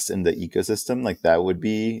reinvest in the ecosystem, like that would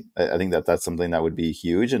be, I think that that's something that would be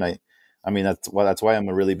huge. And I mean, that's why I'm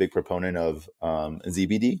a really big proponent of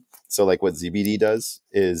ZBD. So like what ZBD does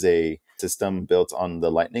is a system built on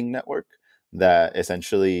the Lightning Network that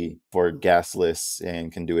essentially for gasless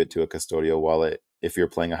and can do it to a custodial wallet. If you're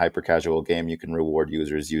playing a hyper casual game, you can reward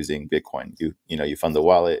users using Bitcoin. You fund the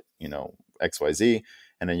wallet, XYZ,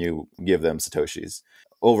 and then you give them Satoshis.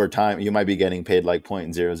 Over time, you might be getting paid like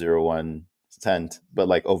 0.001 cent, but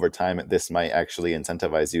like over time, this might actually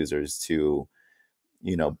incentivize users to,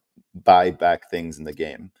 buy back things in the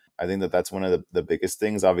game. I think that that's one of the biggest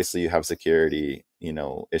things. Obviously, you have security,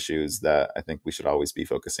 issues that I think we should always be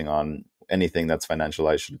focusing on. Anything that's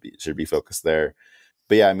financialized should be focused there.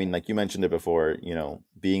 But yeah, I mean, like you mentioned it before,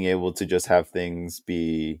 being able to just have things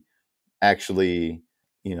be actually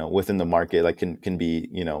within the market, like can be,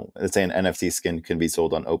 let's say an NFT skin can be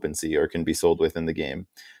sold on OpenSea or can be sold within the game.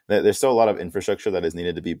 There's still a lot of infrastructure that is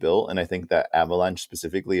needed to be built, and I think that Avalanche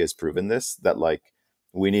specifically has proven this, that like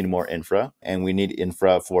we need more infra, and we need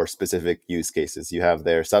infra for specific use cases. You have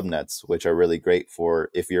their subnets, which are really great for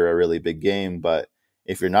if you're a really big game, but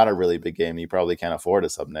if you're not a really big game, you probably can't afford a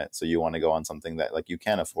subnet, so you want to go on something that like you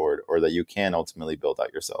can afford or that you can ultimately build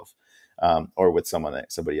out yourself, or with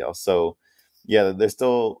somebody else. So yeah, there's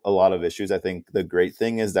still a lot of issues. I think the great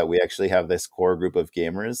thing is that we actually have this core group of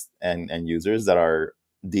gamers and users that are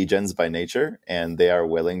degens by nature, and they are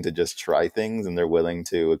willing to just try things, and they're willing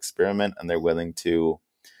to experiment, and they're willing to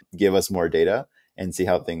give us more data. and see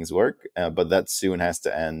how things work. But that soon has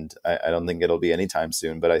to end. I don't think it'll be anytime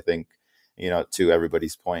soon, but I think, to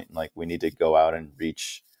everybody's point, like we need to go out and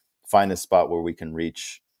find a spot where we can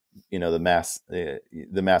reach, the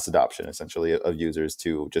mass adoption essentially of users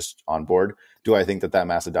to just onboard. Do I think that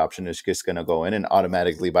mass adoption is just going to go in and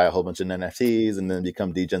automatically buy a whole bunch of NFTs and then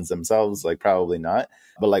become degens themselves? Like, probably not.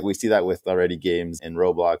 But like we see that with already games in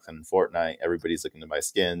Roblox and Fortnite, everybody's looking to buy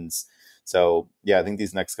skins. So yeah, I think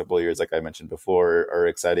these next couple of years, like I mentioned before, are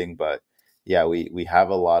exciting. But yeah, we have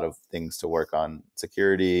a lot of things to work on: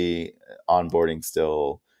 security, onboarding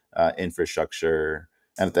still, infrastructure.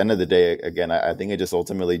 And at the end of the day, again, I think it just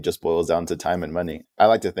ultimately just boils down to time and money. I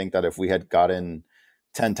like to think that if we had gotten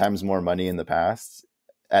 10 times more money in the past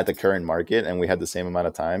at the current market, and we had the same amount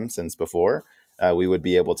of time since before, we would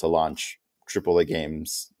be able to launch AAA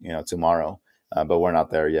games, tomorrow. But we're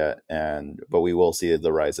not there yet. But we will see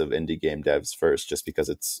the rise of indie game devs first, just because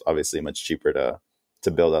it's obviously much cheaper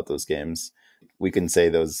to build out those games. We can say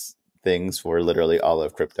those things for literally all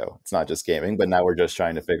of crypto. It's not just gaming, but now we're just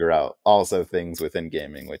trying to figure out also things within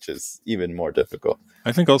gaming, which is even more difficult.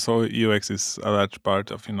 I think also UX is a large part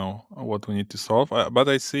of what we need to solve. But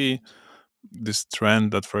I see this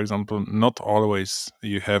trend that, for example, not always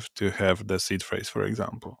you have to have the seed phrase. For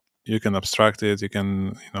example, you can abstract it. You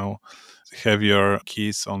can have your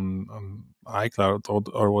keys on iCloud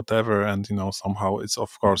or whatever, and somehow it's,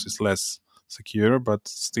 of course, it's less secure, but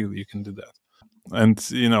still you can do that. And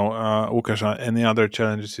Lukasz, any other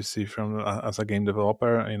challenges you see from as a game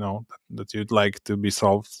developer, that you'd like to be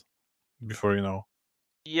solved before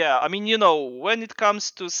Yeah, I mean, when it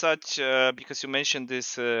comes to such, because you mentioned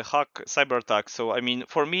this cyber attack. So, I mean,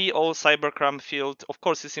 for me, all cybercrime field, of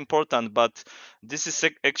course, is important, but this is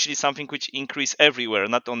actually something which increase everywhere,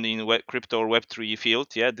 not only in crypto or Web3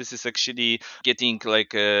 field. Yeah, this is actually getting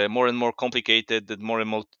like more and more complicated. That more and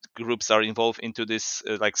more groups are involved into this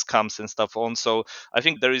like scams and stuff on. So, I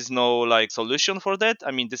think there is no like solution for that.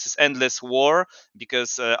 I mean, this is endless war,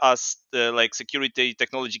 because as like security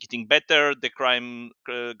technology getting better, the crime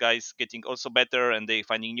guys getting also better, and they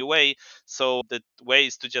finding new way. So the way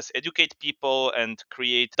is to just educate people and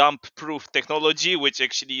create dump proof technology, which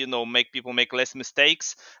actually make people make less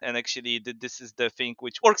mistakes. And actually this is the thing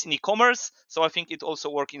which works in e-commerce. So I think it also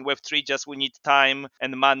works in Web3. Just we need time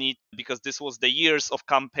and money, because this was the years of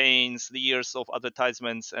campaigns, the years of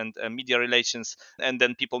advertisements and media relations, and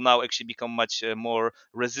then people now actually become much more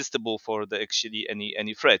resistible for the actually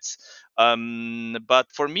any threats. But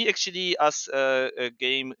for me, actually, as a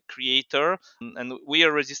game creator, and we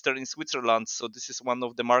are registered in Switzerland, so this is one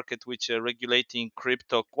of the market which are regulating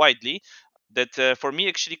crypto widely. That for me,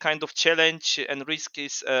 actually, kind of challenge and risk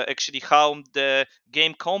is actually how the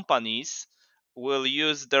game companies will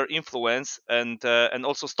use their influence, and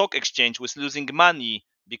also stock exchange was losing money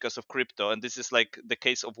because of crypto. And this is like the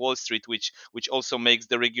case of Wall Street, which also makes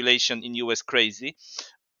the regulation in US crazy.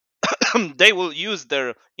 They will use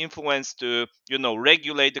their influence to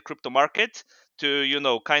regulate the crypto market,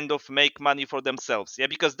 to kind of make money for themselves. Yeah,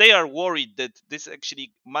 because they are worried that this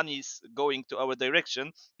actually money is going to our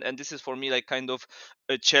direction. And this is for me like kind of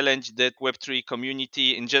a challenge that Web3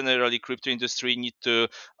 community in generally crypto industry need to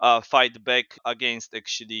fight back against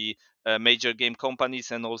actually major game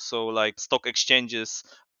companies, and also like stock exchanges,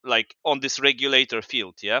 like on this regulator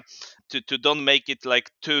field. Yeah, to don't make it like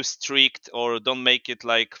too strict, or don't make it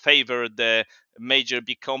like favor the major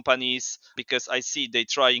big companies, because I see they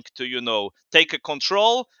trying to take a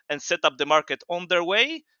control and set up the market on their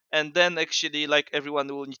way, and then actually like everyone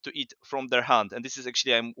will need to eat from their hand. And this is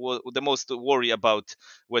actually the most worry about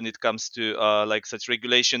when it comes to like such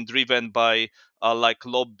regulation driven by like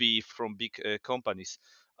lobby from big companies.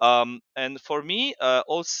 And for me,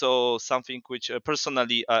 also something which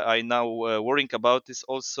personally I now worrying about is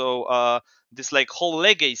also this like whole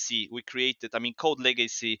legacy we created. I mean, code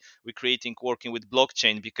legacy we creating working with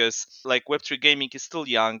blockchain, because like Web3 gaming is still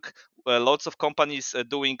young. Lots of companies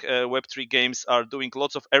doing Web3 games are doing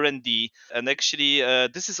lots of R&D, and actually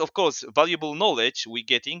this is of course valuable knowledge we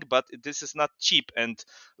getting, but this is not cheap. And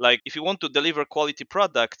like if you want to deliver quality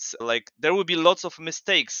products, like there will be lots of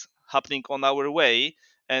mistakes happening on our way.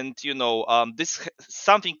 And this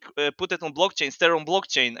something put it on blockchain, stay on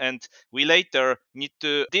blockchain, and we later need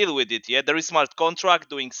to deal with it. Yeah, there is smart contract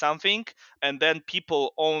doing something, and then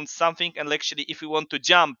people own something. And actually if we want to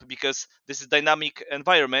jump, because this is dynamic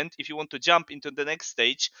environment, if you want to jump into the next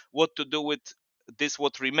stage, what to do with this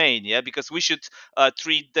what remain. Yeah, because we should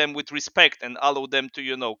treat them with respect and allow them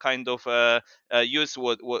to kind of use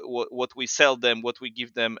what we sell them, what we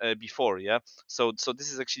give them before. Yeah, so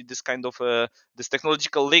this is actually this kind of this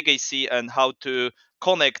technological legacy, and how to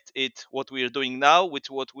connect it what we are doing now with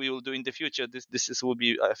what we will do in the future. This will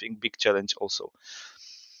be, I think, big challenge also.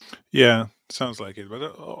 Yeah, sounds like it. But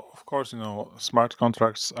of course, smart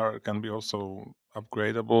contracts can be also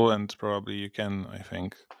upgradable, and probably you can, I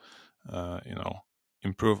think,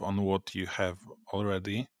 improve on what you have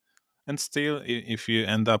already. And still, if you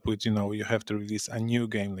end up with, you have to release a new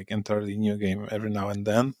game, like entirely new game every now and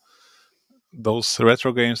then, those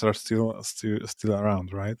retro games are still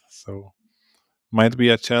around, right? So might be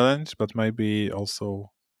a challenge, but might be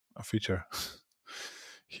also a feature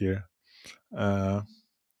here.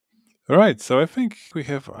 All right, so I think we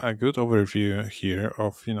have a good overview here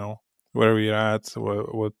of where we're at,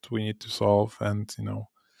 what we need to solve, and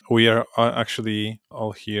we are actually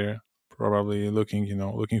all here probably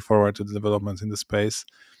looking forward to the developments in the space.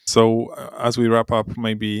 So as we wrap up,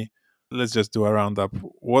 maybe let's just do a roundup.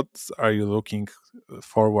 What are you looking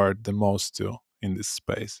forward the most to in this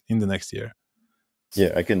space in the next year?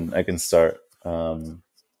 Yeah, I can start. I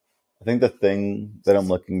think the thing that I'm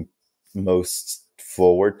looking most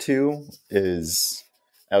forward to is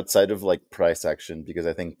outside of like price action, because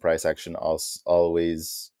I think price action also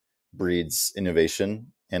always breeds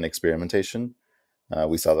innovation and experimentation.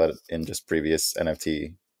 We saw that in just previous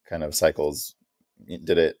NFT kind of cycles.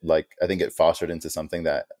 Did it like, I think it fostered into something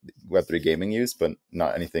that Web3 gaming used, but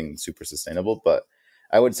not anything super sustainable. But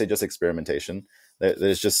I would say just experimentation.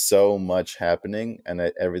 There's just so much happening, and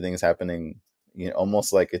everything's happening.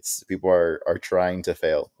 Almost like it's people are trying to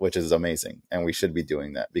fail, which is amazing, and we should be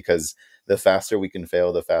doing that, because the faster we can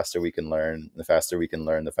fail, the faster we can learn. The faster we can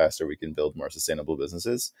learn, the faster we can build more sustainable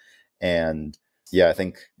businesses. And yeah, I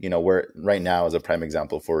think we're right now is a prime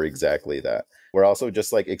example for exactly that. We're also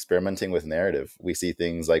just like experimenting with narrative. We see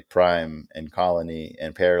things like Prime and Colony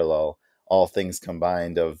and Parallel, all things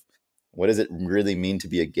combined of what does it really mean to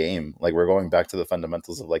be a game? Like, we're going back to the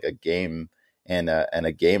fundamentals of like a game and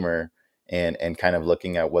a gamer, and kind of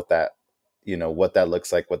looking at what that what that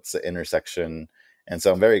looks like, what's the intersection. And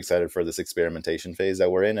so I'm very excited for this experimentation phase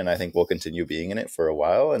that we're in, and I think we'll continue being in it for a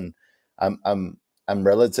while. And I'm I'm I'm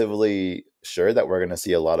relatively sure that we're going to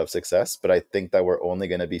see a lot of success, but I think that we're only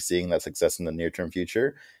going to be seeing that success in the near term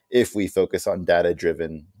future if we focus on data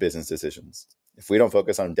driven business decisions. If we don't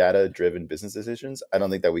focus on data driven business decisions, I don't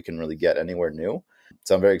think that we can really get anywhere new.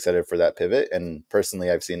 So I'm very excited for that pivot. And personally,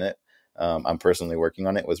 I've seen it. I'm personally working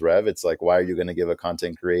on it with Revv. It's like, why are you going to give a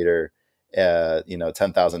content creator,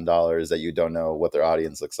 $10,000 that you don't know what their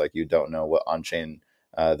audience looks like? You don't know what on chain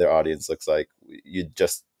their audience looks like. You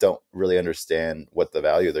just don't really understand what the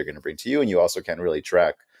value they're going to bring to you, and you also can't really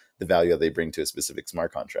track the value that they bring to a specific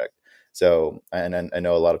smart contract. So, and I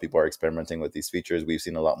know a lot of people are experimenting with these features. We've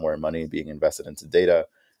seen a lot more money being invested into data.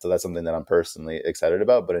 So that's something that I'm personally excited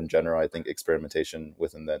about. But in general, I think experimentation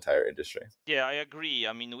within the entire industry. Yeah, I agree.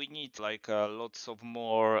 I mean, we need like lots of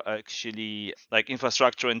more actually like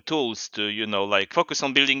infrastructure and tools to, like focus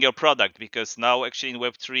on building your product, because now actually in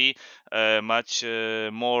Web3, much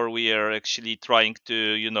more we are actually trying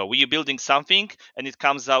to, when you're building something and it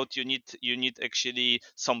comes out, you need actually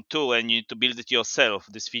some tool and you need to build it yourself,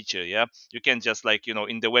 this feature. Yeah, you can just like,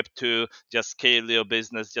 in the Web2, just scale your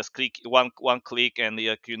business, just click one click and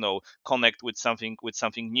like, connect with something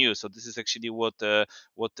new. So this is actually what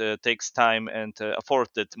takes time and effort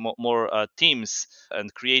that more teams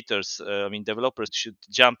and creators, developers should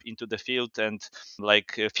jump into the field and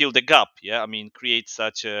like fill the gap. Yeah, I mean, create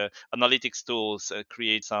such analytics tools,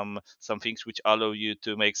 create some things which allow you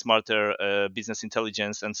to make smarter business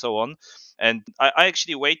intelligence and so on. And I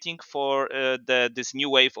actually waiting for this new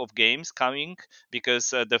wave of games coming,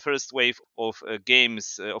 because the first wave of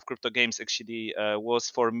games of crypto games actually was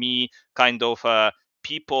for me kind of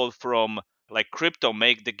people from like crypto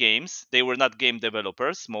make the games. They were not game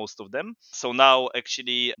developers, most of them. So now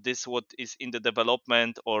actually this what is in the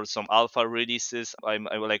development or some alpha releases. I'm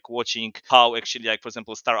like watching how actually, like for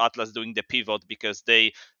example, Star Atlas doing the pivot, because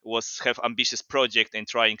they have ambitious project and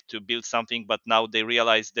trying to build something, but now they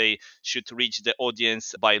realize they should reach the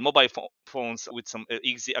audience by mobile phones with some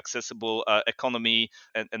easy accessible economy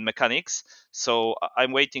and mechanics. So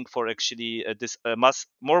I'm waiting for actually this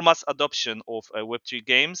more mass adoption of Web3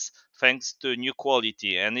 games, thanks to new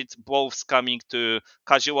quality, and it's both coming to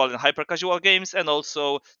casual and hyper casual games, and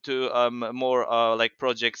also to more like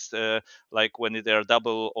projects like when they are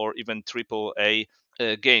double or even triple A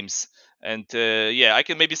games. And yeah, I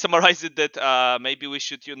can maybe summarize it that maybe we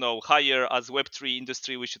should, hire as Web3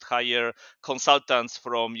 industry, we should hire consultants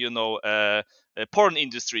from, porn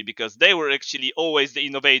industry, because they were actually always the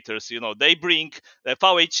innovators. They bring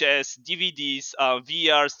VHS, DVDs,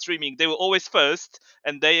 VR streaming. They were always first,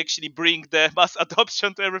 and they actually bring the mass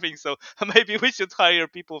adoption to everything. So maybe we should hire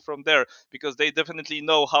people from there, because they definitely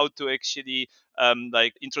know how to actually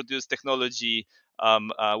introduce technology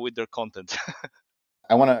with their content.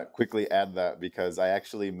 I want to quickly add that because I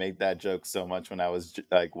actually made that joke so much when I was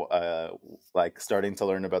like starting to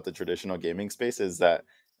learn about the traditional gaming space, is that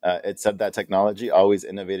it said that technology always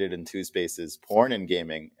innovated in two spaces, porn and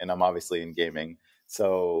gaming, and I'm obviously in gaming,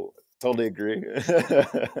 so totally agree.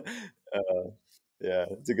 Yeah,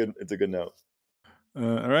 it's a good note.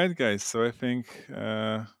 All right, guys. So I think,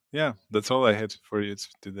 yeah, that's all I had for you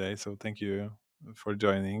today. So thank you for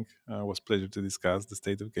joining. It was a pleasure to discuss the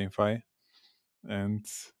state of GameFi. And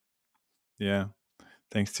yeah,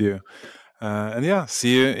 thanks to you. And yeah,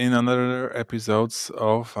 see you in another episodes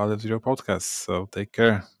of Other Zero Podcast. So take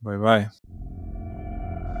care. Bye bye.